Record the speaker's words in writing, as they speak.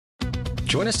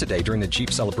Join us today during the Jeep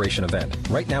Celebration event.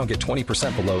 Right now, get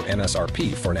 20% below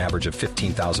MSRP for an average of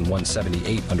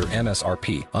 $15,178 under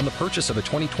MSRP on the purchase of a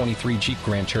 2023 Jeep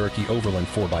Grand Cherokee Overland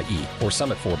 4xE or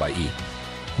Summit 4xE.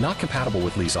 Not compatible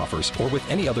with lease offers or with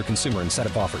any other consumer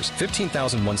incentive offers.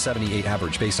 $15,178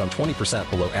 average based on 20%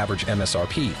 below average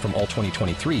MSRP from all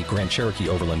 2023 Grand Cherokee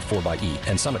Overland 4xE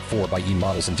and Summit 4xE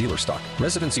models in dealer stock.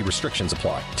 Residency restrictions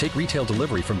apply. Take retail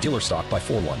delivery from dealer stock by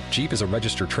 4/1. Jeep is a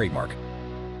registered trademark.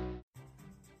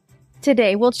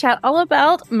 Today, we'll chat all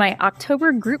about my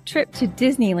October group trip to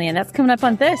Disneyland. That's coming up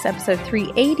on this episode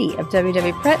 380 of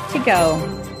WW Prep to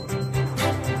Go.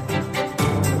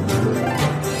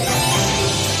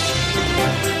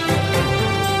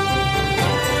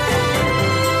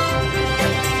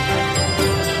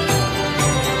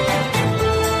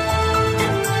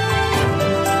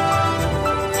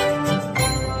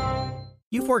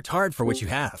 You've worked hard for what you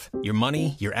have. Your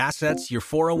money, your assets, your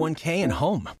 401k, and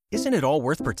home. Isn't it all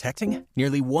worth protecting?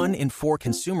 Nearly 1 in 4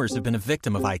 consumers have been a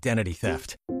victim of identity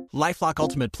theft. LifeLock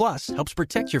Ultimate Plus helps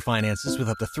protect your finances with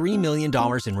up to $3 million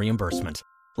in reimbursement.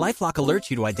 LifeLock alerts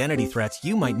you to identity threats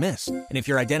you might miss. And if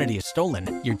your identity is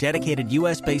stolen, your dedicated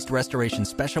U.S.-based restoration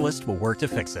specialist will work to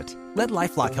fix it. Let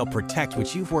LifeLock help protect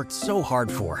what you've worked so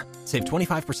hard for. Save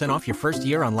 25% off your first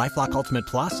year on LifeLock Ultimate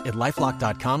Plus at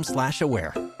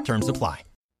LifeLock.com/aware. Terms apply.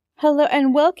 Hello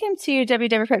and welcome to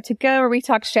WW Prep to Go, where we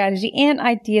talk strategy and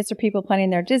ideas for people planning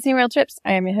their Disney World trips.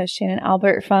 I am your host, Shannon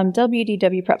Albert from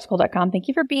WDWPrepSchool.com. Thank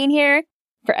you for being here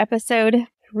for episode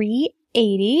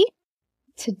 380.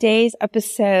 Today's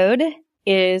episode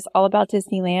is all about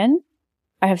Disneyland.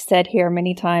 I have said here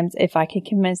many times, if I could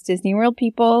convince Disney World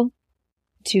people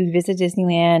to visit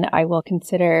Disneyland, I will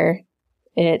consider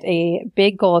it a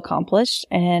big goal accomplished.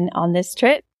 And on this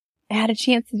trip, I had a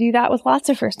chance to do that with lots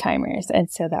of first timers. And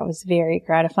so that was very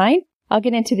gratifying. I'll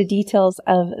get into the details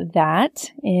of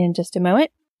that in just a moment.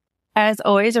 As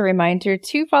always, a reminder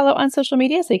to follow on social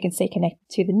media so you can stay connected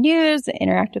to the news and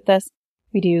interact with us.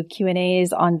 We do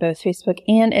Q&As on both Facebook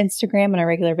and Instagram on a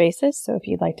regular basis. So if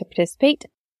you'd like to participate,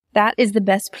 that is the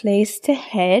best place to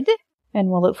head. And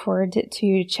we'll look forward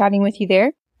to chatting with you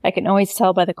there. I can always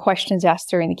tell by the questions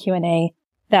asked during the Q&A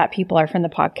that people are from the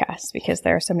podcast, because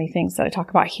there are so many things that I talk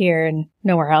about here and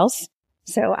nowhere else.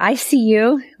 So I see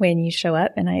you when you show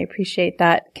up, and I appreciate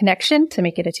that connection to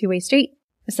make it a two-way street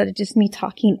instead of just me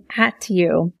talking at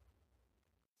you.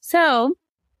 So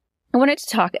I wanted to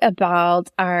talk about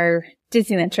our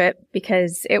Disneyland trip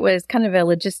because it was kind of a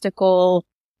logistical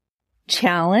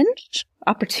challenge,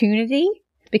 opportunity,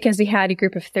 because we had a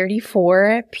group of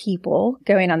 34 people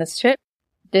going on this trip.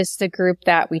 This is a group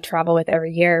that we travel with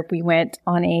every year. We went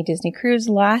on a Disney cruise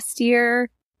last year.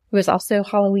 It was also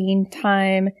Halloween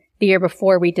time. The year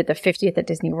before, we did the 50th at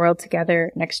Disney World together.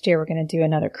 Next year, we're going to do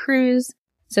another cruise.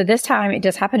 So this time, it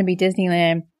just happened to be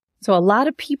Disneyland. So a lot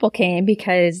of people came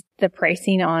because the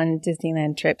pricing on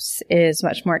Disneyland trips is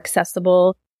much more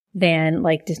accessible than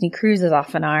like Disney cruises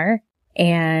often are.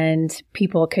 And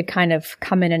people could kind of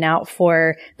come in and out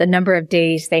for the number of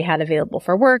days they had available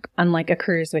for work, unlike a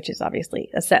cruise, which is obviously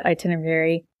a set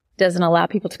itinerary, doesn't allow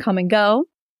people to come and go.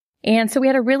 And so we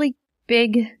had a really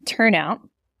big turnout.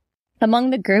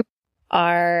 Among the group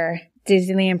are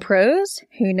Disneyland pros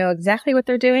who know exactly what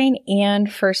they're doing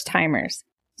and first timers.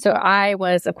 So I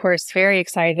was, of course, very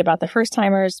excited about the first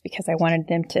timers because I wanted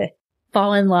them to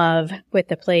fall in love with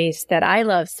the place that I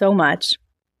love so much.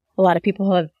 A lot of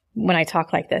people have, when I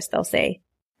talk like this, they'll say,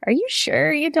 "Are you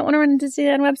sure you don't want to run a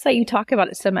Disneyland website? You talk about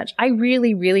it so much." I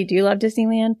really, really do love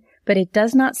Disneyland, but it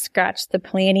does not scratch the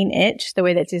planning itch the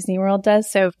way that Disney World does.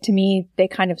 So to me, they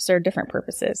kind of serve different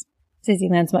purposes.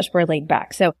 Disneyland's much more laid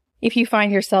back. So if you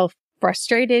find yourself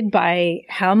frustrated by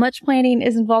how much planning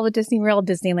is involved with Disney World,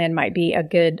 Disneyland might be a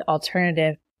good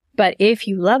alternative. But if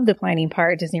you love the planning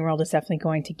part, Disney World is definitely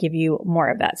going to give you more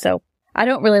of that. So I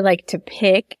don't really like to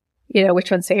pick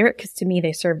which one's favorite, because to me,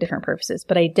 they serve different purposes.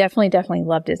 But I definitely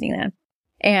love Disneyland.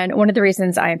 And one of the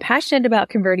reasons I am passionate about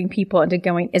converting people into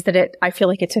going is that I feel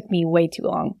like it took me way too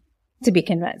long to be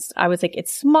convinced. I was like,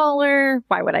 it's smaller.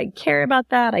 Why would I care about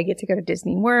that? I get to go to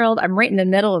Disney World. I'm right in the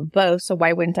middle of both. So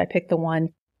why wouldn't I pick the one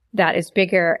that is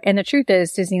bigger? And the truth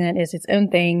is, Disneyland is its own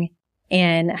thing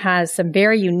and has some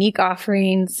very unique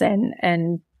offerings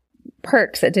and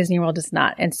perks that Disney World does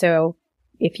not. And so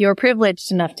if you're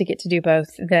privileged enough to get to do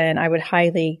both, then I would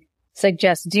highly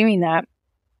suggest doing that.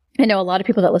 I know a lot of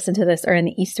people that listen to this are in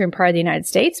the eastern part of the United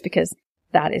States because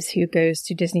that is who goes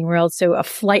to Disney World. So a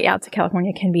flight out to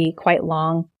California can be quite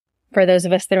long. For those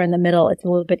of us that are in the middle, it's a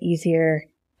little bit easier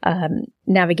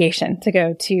navigation to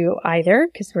go to either,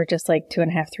 because we're just like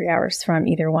 2.5, 3 hours from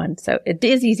either one. So it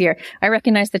is easier. I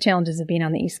recognize the challenges of being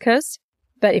on the East Coast,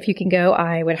 but if you can go,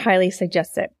 I would highly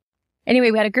suggest it.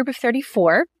 Anyway, we had a group of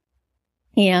 34,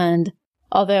 and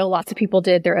although lots of people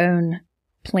did their own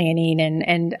planning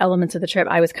and elements of the trip,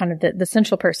 I was kind of the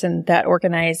central person that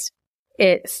organized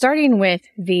it, starting with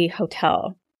the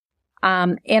hotel.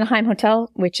 Anaheim Hotel,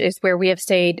 which is where we have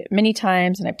stayed many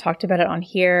times, and I've talked about it on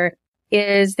here,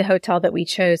 is the hotel that we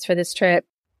chose for this trip,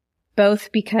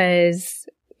 both because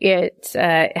it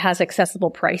has accessible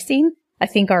pricing. I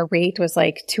think our rate was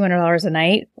like $200 a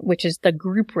night, which is the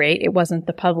group rate. It wasn't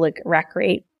the public rec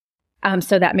rate.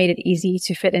 So that made it easy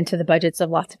to fit into the budgets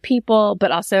of lots of people,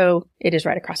 but also it is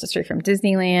right across the street from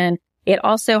Disneyland. It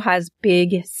also has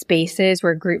big spaces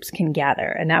where groups can gather.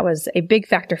 And that was a big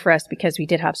factor for us because we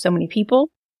did have so many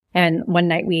people. And one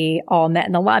night we all met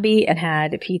in the lobby and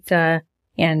had pizza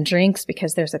and drinks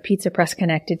because there's a pizza press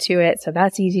connected to it. So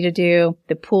that's easy to do.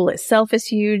 The pool itself is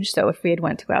huge. So if we had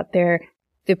went to go out there,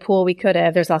 the pool we could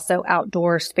have. There's also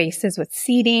outdoor spaces with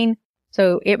seating.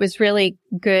 So it was really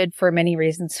good for many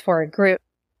reasons for a group.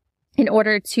 In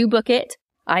order to book it,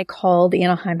 I called the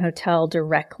Anaheim Hotel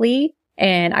directly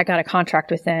and I got a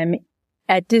contract with them.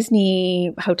 At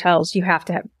Disney hotels, you have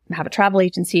to have a travel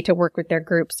agency to work with their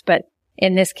groups. But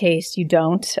in this case, you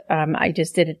don't. I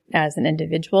just did it as an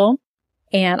individual.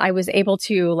 And I was able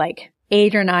to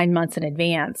 8 or 9 months in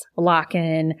advance lock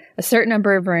in a certain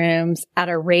number of rooms at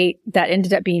a rate that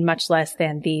ended up being much less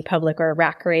than the public or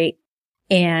rack rate.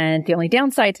 And the only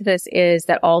downside to this is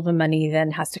that all the money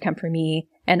then has to come from me.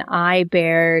 And I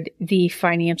bared the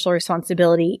financial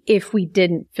responsibility if we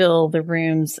didn't fill the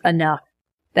rooms enough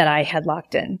that I had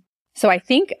locked in. So I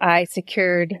think I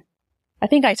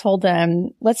told them,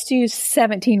 let's do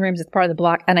 17 rooms as part of the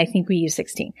block. And I think we used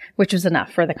 16, which was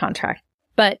enough for the contract.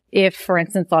 But if, for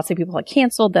instance, lots of people had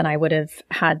canceled, then I would have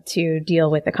had to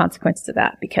deal with the consequences of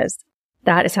that because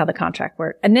that is how the contract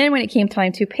worked. And then when it came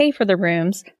time to pay for the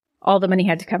rooms, all the money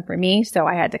had to come from me. So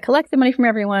I had to collect the money from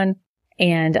everyone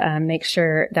and make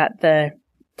sure that the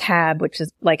tab, which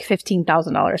is like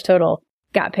 $15,000 total,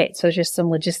 got paid. So it's just some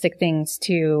logistic things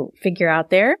to figure out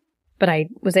there. But I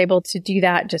was able to do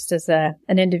that just as an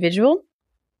individual.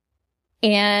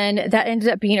 And that ended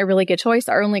up being a really good choice.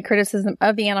 Our only criticism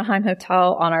of the Anaheim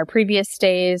Hotel on our previous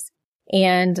stays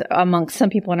and amongst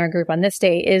some people in our group on this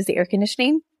day is the air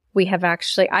conditioning.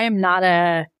 I am not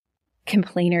a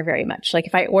complainer very much. Like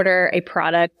if I order a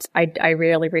product, I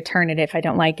rarely return it if I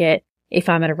don't like it. If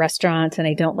I'm at a restaurant and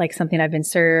I don't like something I've been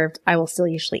served, I will still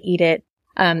usually eat it.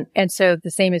 And so the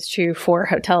same is true for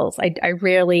hotels. I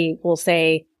rarely will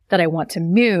say that I want to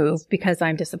move because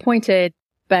I'm disappointed,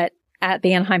 but at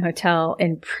the Anaheim Hotel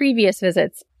in previous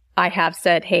visits, I have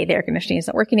said, hey, the air conditioning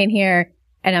isn't working in here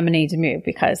and I'm going to need to move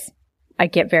because I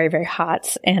get very, very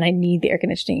hot and I need the air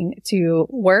conditioning to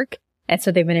work. And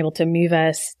so they've been able to move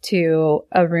us to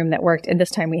a room that worked. And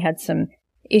this time we had some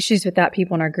issues with that,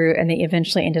 people in our group, and they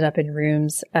eventually ended up in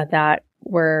rooms that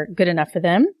were good enough for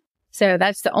them. So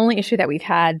that's the only issue that we've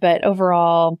had. But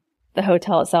overall, the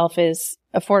hotel itself is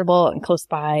affordable and close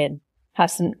by and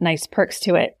has some nice perks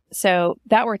to it. So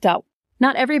that worked out.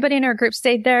 Not everybody in our group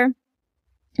stayed there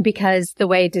because the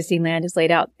way Disneyland is laid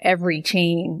out, every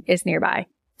chain is nearby.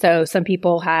 So some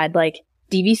people had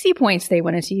DVC points they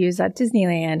wanted to use at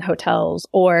Disneyland hotels,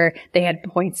 or they had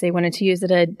points they wanted to use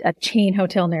at a chain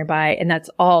hotel nearby. And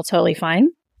that's all totally fine.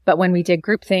 But when we did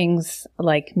group things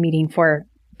like meeting for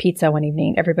pizza one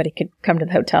evening, everybody could come to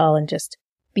the hotel and just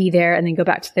be there and then go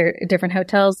back to their different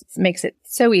hotels. It makes it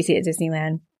so easy at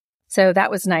Disneyland. So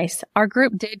that was nice. Our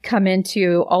group did come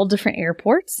into all different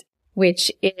airports,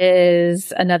 which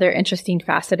is another interesting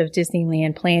facet of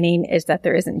Disneyland planning, is that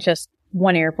there isn't just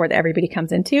one airport that everybody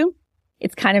comes into.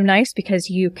 It's kind of nice because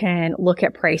you can look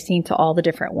at pricing to all the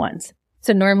different ones.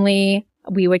 So normally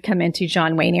we would come into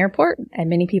John Wayne Airport, and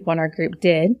many people in our group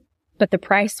did, but the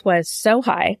price was so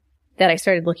high that I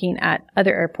started looking at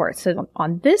other airports. So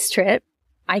on this trip,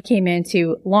 I came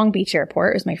into Long Beach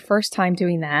Airport. It was my first time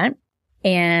doing that.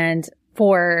 And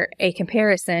for a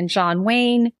comparison, John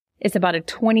Wayne is about a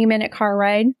 20-minute car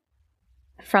ride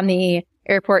from the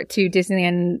airport to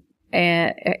Disneyland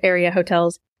area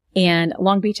hotels, and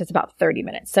Long Beach is about 30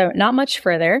 minutes. So not much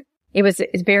further. It was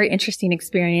a very interesting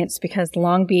experience because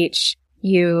Long Beach,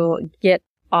 you get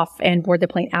off and board the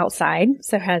plane outside.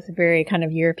 So it has a very kind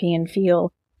of European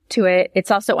feel to it.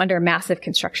 It's also under massive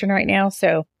construction right now.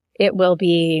 So it will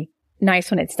be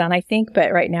nice when it's done, I think.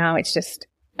 But right now it's just,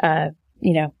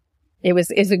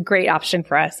 is a great option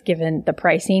for us given the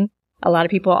pricing. A lot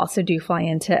of people also do fly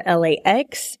into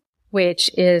LAX, which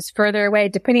is further away.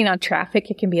 Depending on traffic,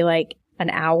 it can be like an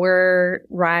hour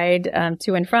ride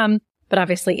to and from. But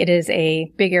obviously it is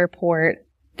a big airport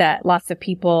that lots of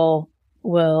people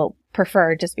will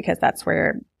prefer just because that's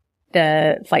where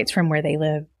the flights from where they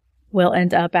live will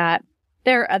end up at.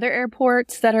 There are other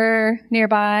airports that are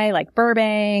nearby, like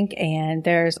Burbank, and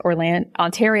there's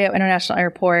Ontario International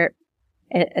Airport,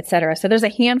 et cetera. So there's a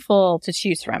handful to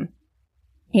choose from.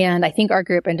 And I think our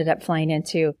group ended up flying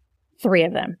into 3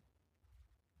 of them.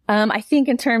 I think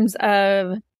in terms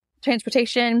of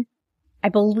transportation, I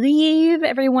believe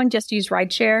everyone just used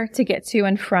rideshare to get to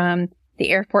and from the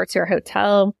airport to our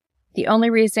hotel. The only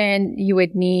reason you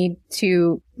would need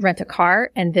to rent a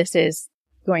car, and this is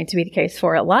going to be the case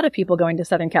for a lot of people going to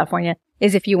Southern California,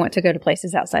 is if you want to go to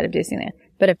places outside of Disneyland.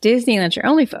 But if Disneyland's your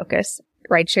only focus,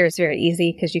 rideshare is very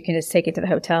easy because you can just take it to the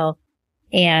hotel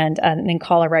and then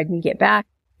call a ride and get back.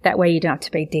 That way you don't have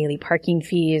to pay daily parking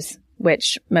fees,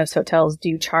 which most hotels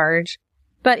do charge.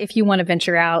 But if you want to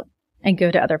venture out and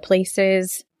go to other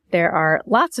places, there are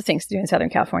lots of things to do in Southern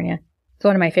California. So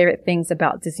one of my favorite things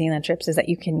about Disneyland trips is that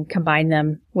you can combine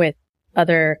them with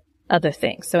other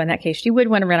things. So in that case, you would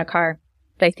want to rent a car,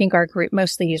 but I think our group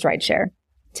mostly used rideshare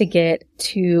to get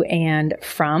to and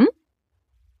from.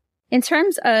 In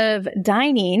terms of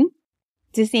dining,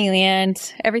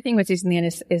 Disneyland, everything with Disneyland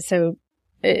is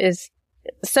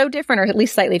so different, or at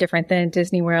least slightly different than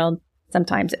Disney World.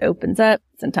 Sometimes it opens up,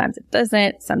 sometimes it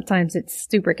doesn't, sometimes it's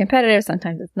super competitive,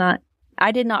 sometimes it's not.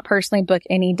 I did not personally book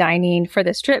any dining for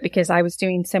this trip because I was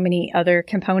doing so many other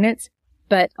components,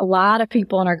 but a lot of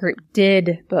people in our group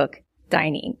did book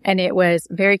dining, and it was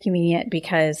very convenient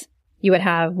because you would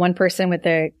have one person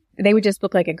they would just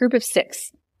book like a group of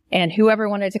 6, and whoever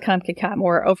wanted to come could come.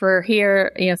 Or over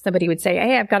here, somebody would say,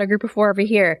 hey, I've got a group of 4 over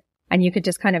here, and you could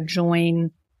just kind of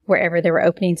join wherever there were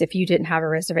openings if you didn't have a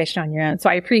reservation on your own. So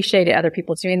I appreciated other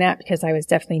people doing that because I was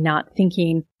definitely not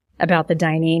thinking about the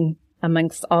dining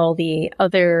amongst all the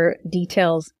other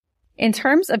details. In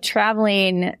terms of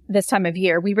traveling this time of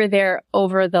year, we were there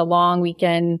over the long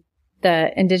weekend,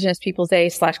 the Indigenous Peoples Day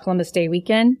 / Columbus Day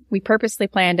weekend. We purposely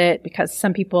planned it because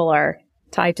some people are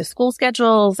tied to school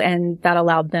schedules, and that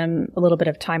allowed them a little bit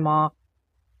of time off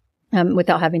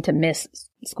without having to miss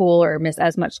school or miss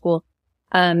as much school.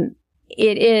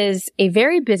 It is a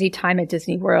very busy time at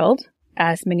Disney World,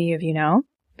 as many of you know,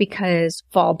 because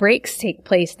fall breaks take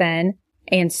place then.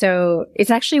 And so it's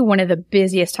actually one of the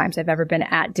busiest times I've ever been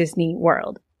at Disney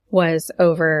World was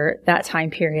over that time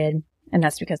period. And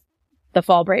that's because the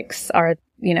fall breaks are,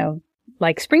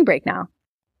 like spring break now.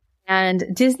 And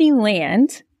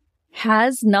Disneyland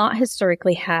has not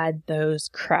historically had those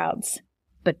crowds,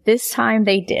 but this time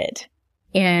they did.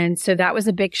 And so that was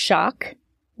a big shock.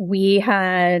 We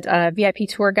had VIP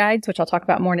tour guides, which I'll talk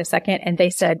about more in a second, and they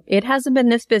said it hasn't been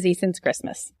this busy since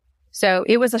Christmas. So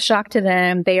it was a shock to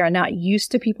them. They are not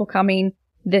used to people coming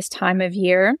this time of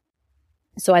year.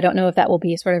 So I don't know if that will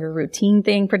be sort of a routine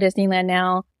thing for Disneyland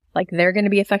now. Like they're going to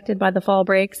be affected by the fall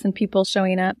breaks and people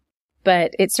showing up.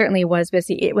 But it certainly was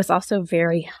busy. It was also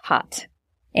very hot.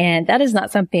 And that is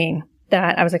not something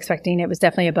that I was expecting. It was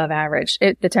definitely above average.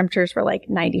 The temperatures were like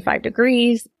 95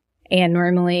 degrees. And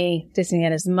normally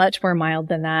Disneyland is much more mild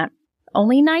than that.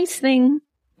 Only nice thing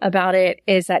about it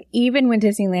is that even when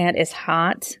Disneyland is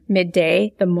hot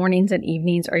midday, the mornings and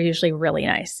evenings are usually really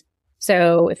nice.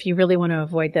 So if you really want to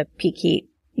avoid the peak heat,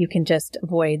 you can just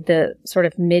avoid the sort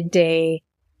of midday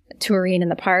touring in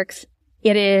the parks.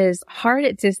 It is hard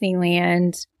at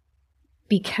Disneyland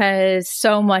because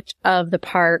so much of the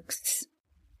parks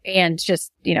and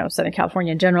just, Southern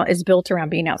California in general is built around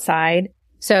being outside.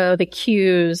 So the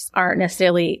queues aren't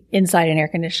necessarily inside and air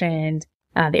conditioned.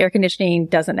 The air conditioning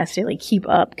doesn't necessarily keep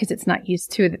up because it's not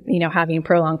used to, having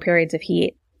prolonged periods of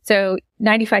heat. So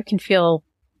 95 can feel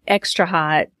extra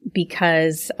hot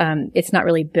because it's not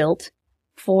really built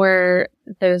for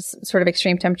those sort of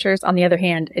extreme temperatures. On the other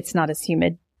hand, it's not as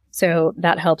humid. So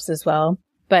that helps as well.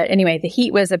 But anyway, the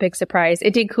heat was a big surprise.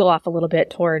 It did cool off a little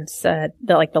bit towards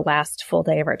the last full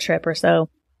day of our trip or so.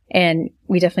 And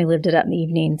we definitely lived it up in the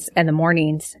evenings and the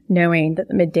mornings, knowing that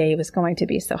the midday was going to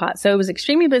be so hot. So it was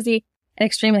extremely busy and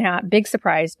extremely hot, big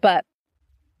surprise. But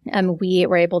we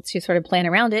were able to sort of plan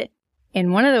around it.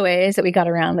 And one of the ways that we got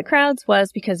around the crowds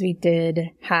was because we did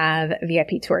have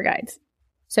VIP tour guides.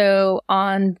 So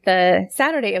on the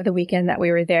Saturday of the weekend that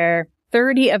we were there,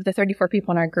 30 of the 34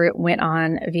 people in our group went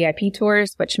on VIP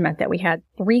tours, which meant that we had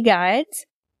 3 guides.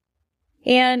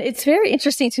 And it's very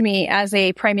interesting to me as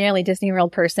a primarily Disney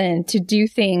World person to do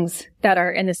things that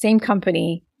are in the same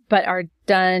company, but are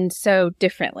done so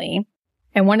differently.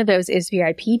 And one of those is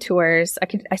VIP tours.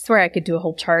 I swear I could do a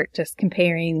whole chart just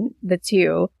comparing the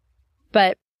two.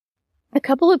 But a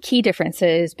couple of key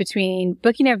differences between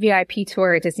booking a VIP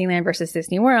tour at Disneyland versus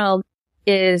Disney World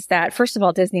is that, first of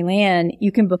all, Disneyland,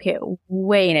 you can book it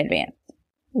way in advance.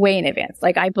 way in advance.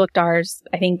 Like I booked ours,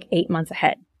 I think 8 months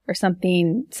ahead or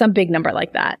something, some big number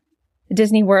like that.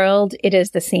 Disney World, it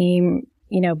is the same,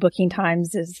 booking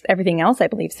times as everything else, I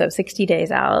believe. So 60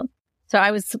 days out. So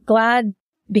I was glad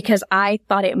because I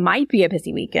thought it might be a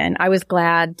busy weekend. I was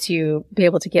glad to be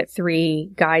able to get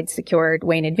 3 guides secured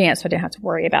way in advance so I didn't have to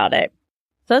worry about it.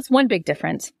 So that's one big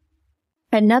difference.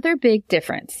 Another big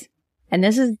difference, and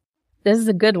this is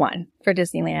a good one for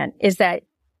Disneyland, is that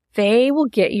they will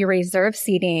get you reserved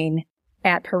seating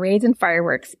at parades and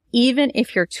fireworks, even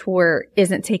if your tour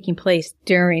isn't taking place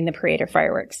during the parade or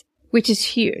fireworks, which is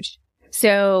huge.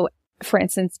 So, for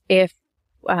instance, if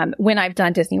when I've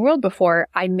done Disney World before,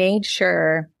 I made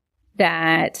sure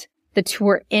that the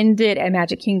tour ended at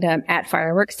Magic Kingdom at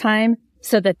fireworks time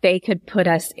so that they could put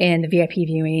us in the VIP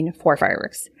viewing for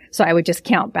fireworks. So I would just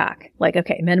count back, like,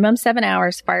 okay, minimum 7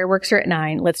 hours, fireworks are at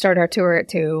 9, let's start our tour at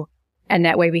 2, and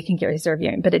that way we can get reserved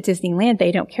viewing. But at Disneyland,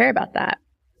 they don't care about that.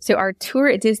 So our tour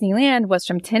at Disneyland was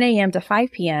from 10 a.m. to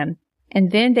 5 p.m.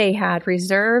 And then they had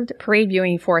reserved parade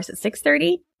viewing for us at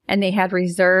 6:30, and they had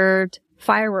reserved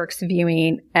fireworks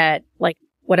viewing at like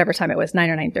whatever time it was, 9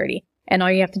 or 9:30. And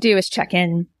all you have to do is check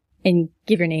in and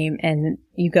give your name and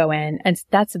you go in. And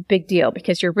that's a big deal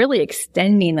because you're really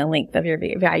extending the length of your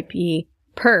VIP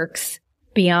perks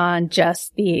beyond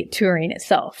just the touring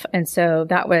itself. And so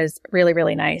that was really,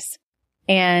 really nice.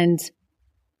 And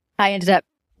I ended up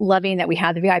loving that we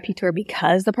had the VIP tour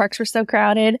because the parks were so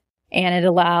crowded, and it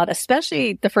allowed,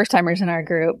 especially the first timers in our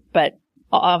group, but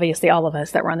obviously all of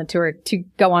us that were on the tour, to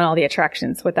go on all the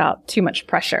attractions without too much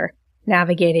pressure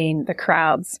navigating the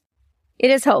crowds. It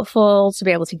is helpful to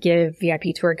be able to give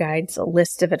VIP tour guides a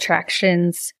list of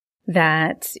attractions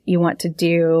that you want to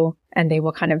do, and they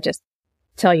will kind of just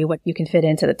tell you what you can fit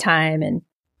into the time and,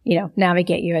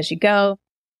 navigate you as you go.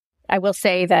 I will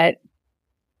say that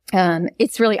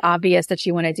it's really obvious that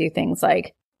you want to do things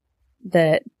like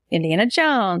the Indiana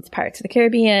Jones, Pirates of the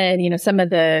Caribbean, some of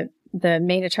the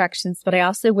main attractions, but I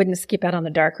also wouldn't skip out on the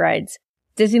dark rides.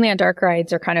 Disneyland dark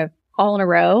rides are kind of all in a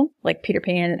row, like Peter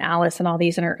Pan and Alice and all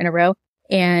these in a row.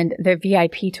 And the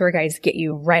VIP tour guides get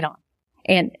you right on.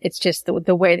 And it's just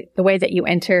the way that you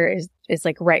enter is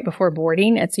like right before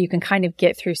boarding. And so you can kind of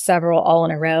get through several all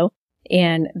in a row,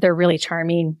 and they're really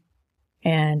charming.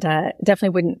 And definitely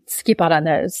wouldn't skip out on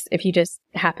those if you just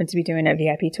happen to be doing a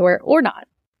VIP tour or not.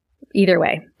 Either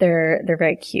way, they're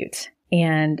very cute.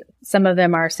 And some of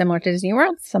them are similar to Disney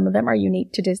World. Some of them are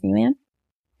unique to Disneyland.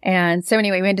 And so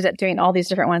anyway, we ended up doing all these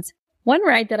different ones. One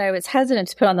ride that I was hesitant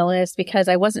to put on the list because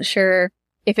I wasn't sure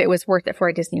if it was worth it for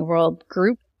a Disney World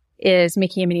group is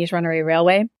Mickey and Minnie's Runaway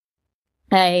Railway.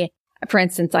 For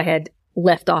instance, I had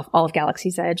left off all of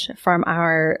Galaxy's Edge from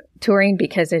our touring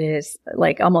because it is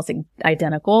like almost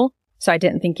identical. So I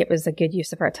didn't think it was a good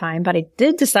use of our time, but I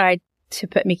did decide to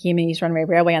put Mickey and Minnie's Runaway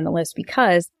Railway on the list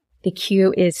because the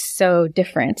queue is so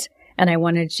different. And I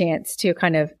wanted a chance to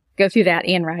kind of go through that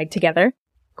and ride together.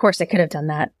 Of course, I could have done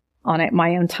that on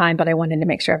my own time, but I wanted to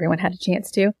make sure everyone had a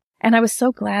chance to. And I was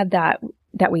so glad that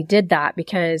we did that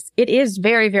because it is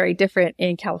very, very different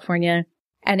in California.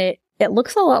 And it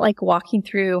looks a lot like walking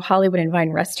through Hollywood and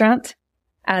Vine Restaurant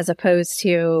as opposed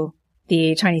to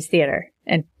the Chinese Theater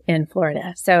in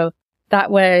Florida. So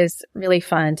that was really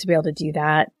fun to be able to do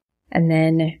that. And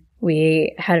then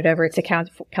we headed over to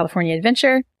California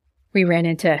Adventure. We ran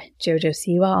into JoJo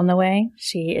Siwa on the way.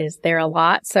 She is there a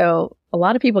lot. So a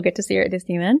lot of people get to see her at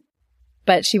Disneyland.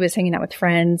 But she was hanging out with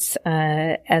friends.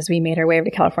 As we made our way over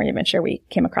to California Adventure, we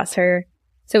came across her.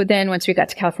 So then once we got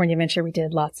to California Adventure, we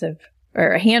did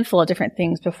a handful of different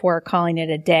things before calling it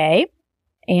a day.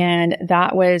 And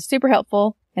that was super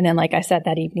helpful. And then, like I said,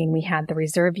 that evening we had the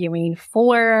reserve viewing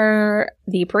for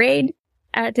the parade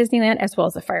at Disneyland as well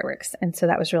as the fireworks. And so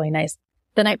that was really nice.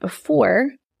 The night before,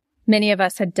 many of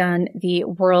us had done the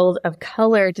World of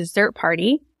Color dessert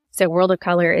party. So World of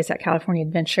Color is at California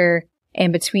Adventure.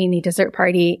 And between the dessert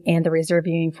party and the reserve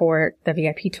viewing for the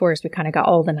VIP tours, we kind of got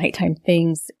all the nighttime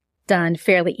things done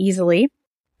fairly easily.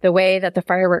 The way that the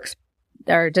fireworks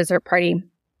or dessert party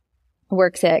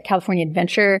works at California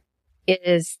Adventure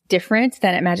is different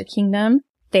than at Magic Kingdom.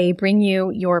 They bring you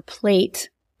your plate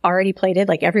already plated,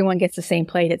 like everyone gets the same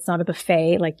plate. It's not a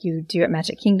buffet like you do at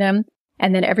Magic Kingdom.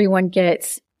 And then everyone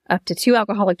gets up to 2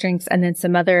 alcoholic drinks and then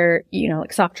some other,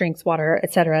 like soft drinks, water,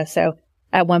 etc. So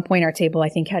at one point, our table, I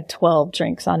think, had 12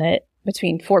 drinks on it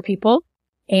between 4 people.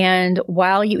 And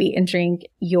while you eat and drink,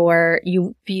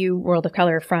 you view World of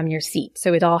Color from your seat.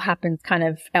 So it all happens kind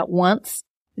of at once.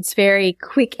 It's very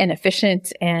quick and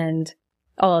efficient and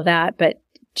all of that, but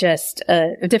just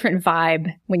a different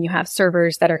vibe when you have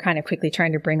servers that are kind of quickly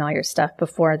trying to bring all your stuff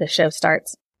before the show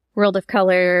starts. World of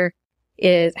Color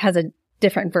has a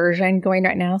different version going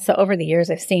right now. So over the years,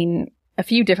 I've seen a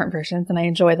few different versions and I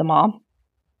enjoy them all.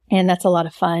 And that's a lot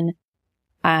of fun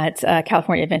at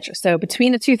California Adventure. So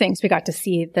between the two things, we got to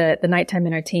see the nighttime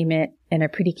entertainment in a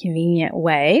pretty convenient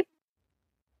way.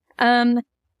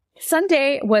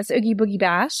 Sunday was Oogie Boogie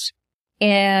Bash.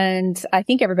 And I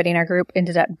think everybody in our group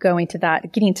ended up going to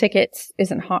that. Getting tickets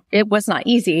it was not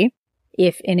easy.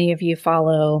 If any of you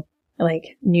follow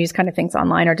like news kind of things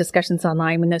online or discussions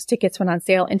online, when those tickets went on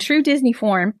sale in true Disney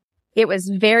form, it was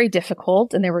very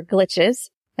difficult and there were glitches.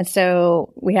 And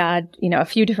so we had, a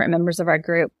few different members of our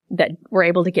group that were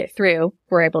able to get through,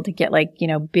 were able to get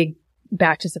big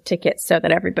batches of tickets so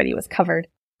that everybody was covered.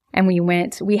 And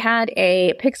we had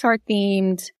a Pixar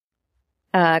themed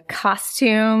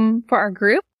costume for our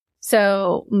group.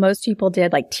 So most people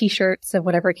did like t-shirts of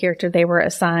whatever character they were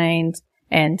assigned.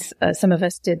 And some of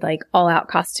us did like all out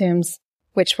costumes,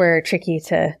 which were tricky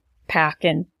to pack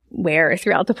and wear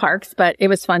throughout the parks. But it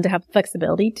was fun to have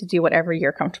flexibility to do whatever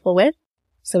you're comfortable with.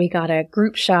 So we got a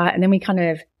group shot and then we kind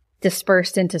of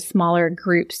dispersed into smaller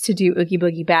groups to do Oogie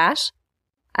Boogie Bash.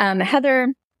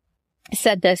 Heather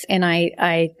said this and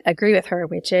I agree with her,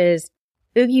 which is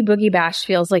Oogie Boogie Bash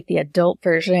feels like the adult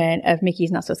version of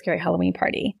Mickey's Not So Scary Halloween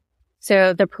Party.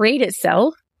 So the parade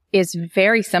itself is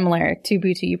very similar to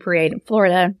Boo to You Parade in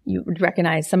Florida. You would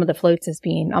recognize some of the floats as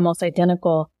being almost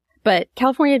identical, but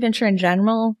California Adventure in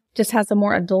general just has a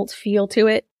more adult feel to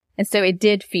it. And so it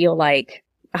did feel like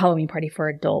a Halloween party for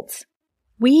adults.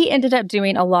 We ended up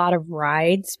doing a lot of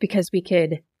rides because we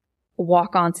could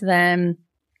walk onto them.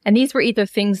 And these were either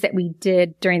things that we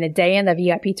did during the day in the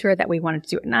VIP tour that we wanted to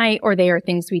do at night, or they are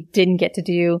things we didn't get to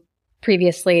do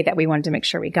previously that we wanted to make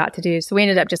sure we got to do. So we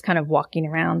ended up just kind of walking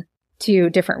around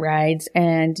to different rides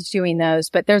and doing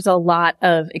those. But there's a lot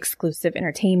of exclusive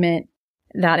entertainment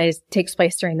that takes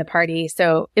place during the party.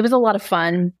 So it was a lot of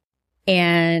fun.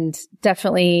 And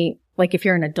definitely, like if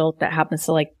you're an adult that happens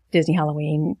to like Disney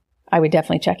Halloween, I would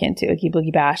definitely check into Oogie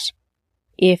Boogie Bash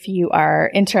if you are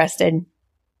interested.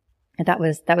 And that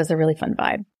was a really fun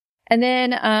vibe. And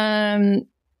then,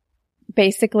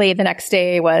 basically the next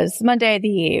day was Monday,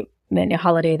 the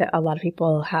holiday that a lot of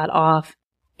people had off.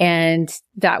 And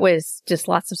that was just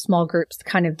lots of small groups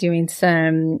kind of doing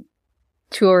some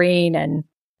touring and,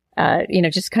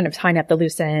 just kind of tying up the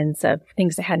loose ends of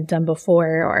things they hadn't done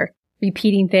before or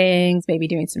repeating things, maybe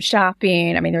doing some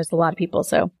shopping. I mean, there's a lot of people,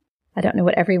 so I don't know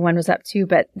what everyone was up to,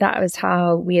 but that was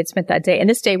how we had spent that day. And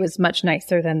this day was much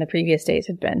nicer than the previous days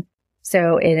had been.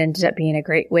 So it ended up being a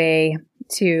great way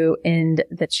to end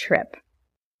the trip.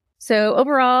 So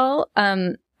overall,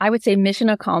 I would say mission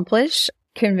accomplished,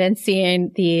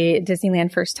 convincing the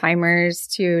Disneyland first timers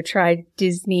to try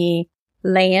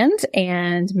Disneyland.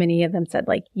 And many of them said,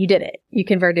 like, you did it. You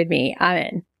converted me. I'm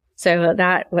in. So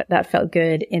that felt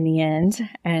good in the end.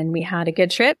 And we had a good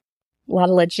trip. A lot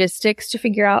of logistics to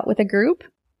figure out with a group,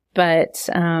 but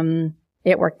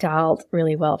it worked out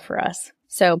really well for us.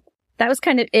 So that was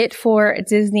kind of it for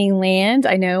Disneyland.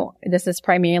 I know this is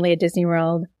primarily a Disney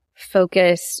World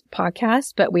focused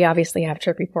podcast, but we obviously have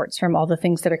trip reports from all the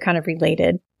things that are kind of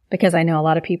related, because I know a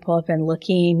lot of people have been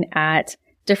looking at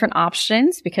different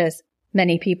options because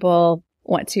many people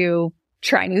want to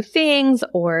try new things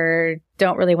or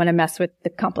don't really want to mess with the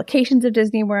complications of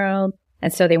Disney World.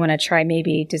 And so they want to try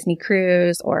maybe Disney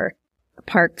Cruise or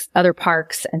other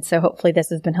parks. And so hopefully this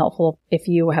has been helpful if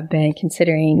you have been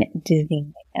considering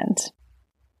Disneyland.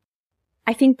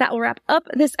 I think that will wrap up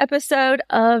this episode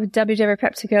of WDW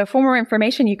Prep to Go. For more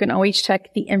information, you can always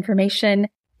check the information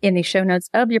in the show notes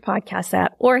of your podcast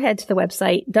app or head to the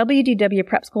website,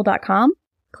 wdwprepschool.com.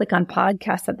 Click on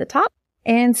podcast at the top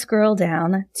and scroll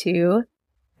down to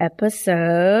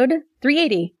episode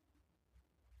 380.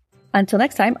 Until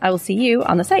next time, I will see you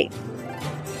on the site.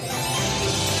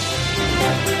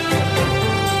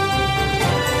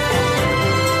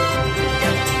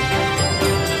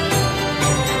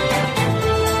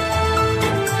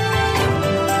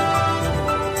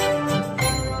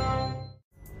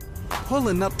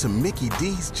 Pulling up to Mickey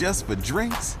D's just for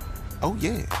drinks? Oh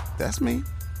yeah, that's me.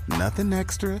 Nothing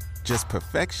extra, just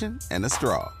perfection and a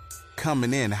straw.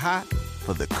 Coming in hot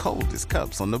for the coldest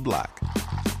cups on the block.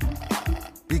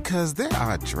 Because there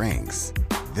are drinks.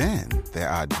 Then there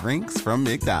are drinks from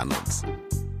McDonald's.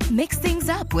 Mix things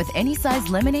up with any size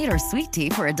lemonade or sweet tea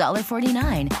for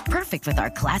 $1.49. Perfect with our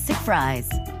classic fries.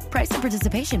 Price and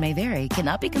participation may vary.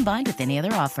 Cannot be combined with any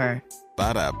other offer.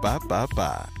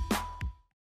 Ba-da-ba-ba-ba.